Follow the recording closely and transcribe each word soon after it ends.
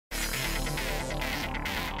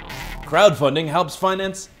Crowdfunding helps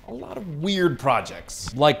finance a lot of weird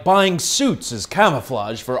projects, like buying suits as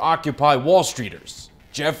camouflage for Occupy Wall Streeters,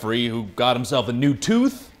 Jeffrey, who got himself a new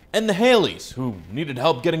tooth, and the Haleys, who needed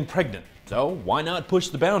help getting pregnant. So why not push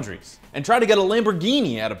the boundaries and try to get a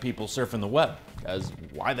Lamborghini out of people surfing the web? Because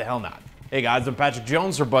why the hell not? Hey guys, I'm Patrick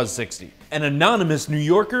Jones for Buzz60. An anonymous New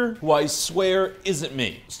Yorker, who I swear isn't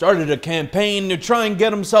me, started a campaign to try and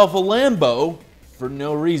get himself a Lambo for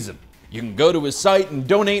no reason. You can go to his site and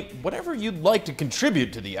donate whatever you'd like to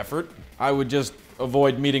contribute to the effort. I would just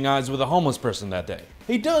avoid meeting eyes with a homeless person that day.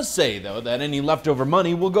 He does say, though, that any leftover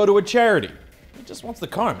money will go to a charity. He just wants the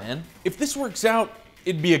car, man. If this works out,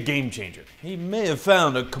 it'd be a game changer. He may have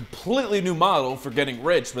found a completely new model for getting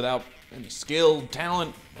rich without any skill,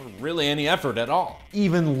 talent, or really any effort at all.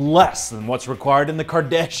 Even less than what's required in the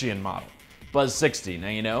Kardashian model. Buzz60, now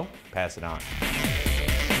you know, pass it on.